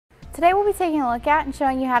Today we'll be taking a look at and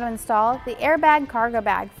showing you how to install the AerBag cargo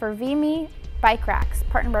bag for VRack Bike Racks,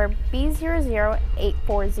 part number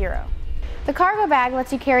B00840. The cargo bag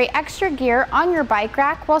lets you carry extra gear on your bike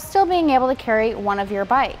rack while still being able to carry one of your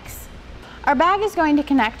bikes. Our bag is going to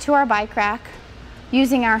connect to our bike rack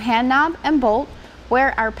using our hand knob and bolt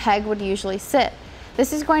where our peg would usually sit.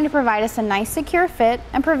 This is going to provide us a nice secure fit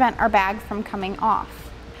and prevent our bag from coming off.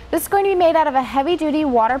 This is going to be made out of a heavy-duty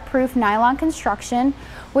waterproof nylon construction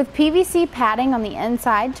with PVC padding on the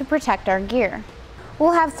inside to protect our gear.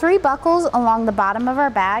 We'll have 3 buckles along the bottom of our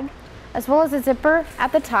bag, as well as a zipper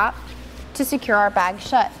at the top to secure our bag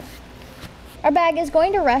shut. Our bag is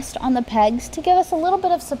going to rest on the pegs to give us a little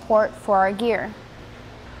bit of support for our gear.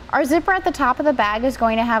 Our zipper at the top of the bag is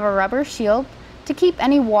going to have a rubber shield to keep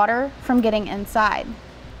any water from getting inside.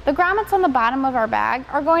 The grommets on the bottom of our bag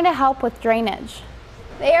are going to help with drainage.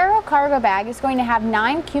 The Aero cargo bag is going to have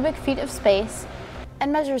 9 cubic feet of space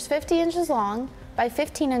and measures 50 inches long by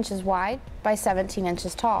 15 inches wide by 17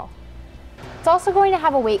 inches tall. It's also going to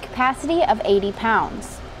have a weight capacity of 80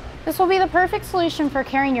 pounds. This will be the perfect solution for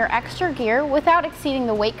carrying your extra gear without exceeding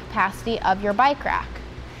the weight capacity of your bike rack.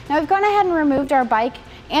 Now we've gone ahead and removed our bike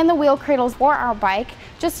and the wheel cradles for our bike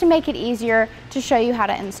just to make it easier to show you how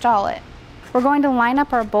to install it. We're going to line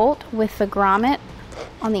up our bolt with the grommet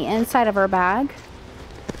on the inside of our bag,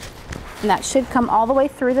 and that should come all the way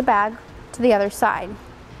through the bag to the other side.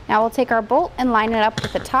 Now we'll take our bolt and line it up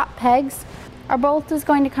with the top pegs. Our bolt is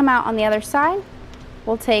going to come out on the other side.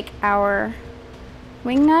 We'll take our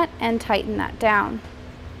wing nut and tighten that down.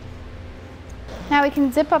 Now we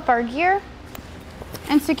can zip up our gear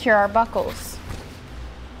and secure our buckles.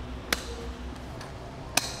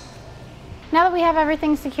 Now that we have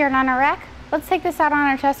everything secured on our rack, let's take this out on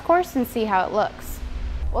our test course and see how it looks.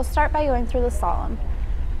 We'll start by going through the slalom.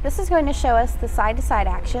 This is going to show us the side-to-side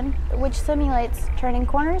action, which simulates turning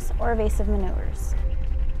corners or evasive maneuvers.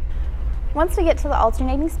 Once we get to the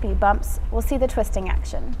alternating speed bumps, we'll see the twisting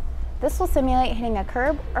action. This will simulate hitting a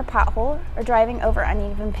curb or pothole or driving over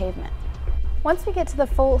uneven pavement. Once we get to the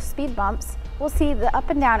full speed bumps, we'll see the up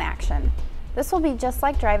and down action. This will be just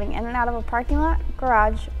like driving in and out of a parking lot,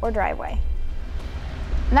 garage, or driveway.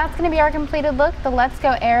 And that's going to be our completed look, the Let's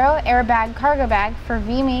Go Aero AerBag cargo bag for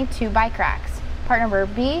VRack 2 bike racks, part number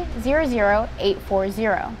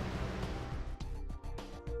B00840.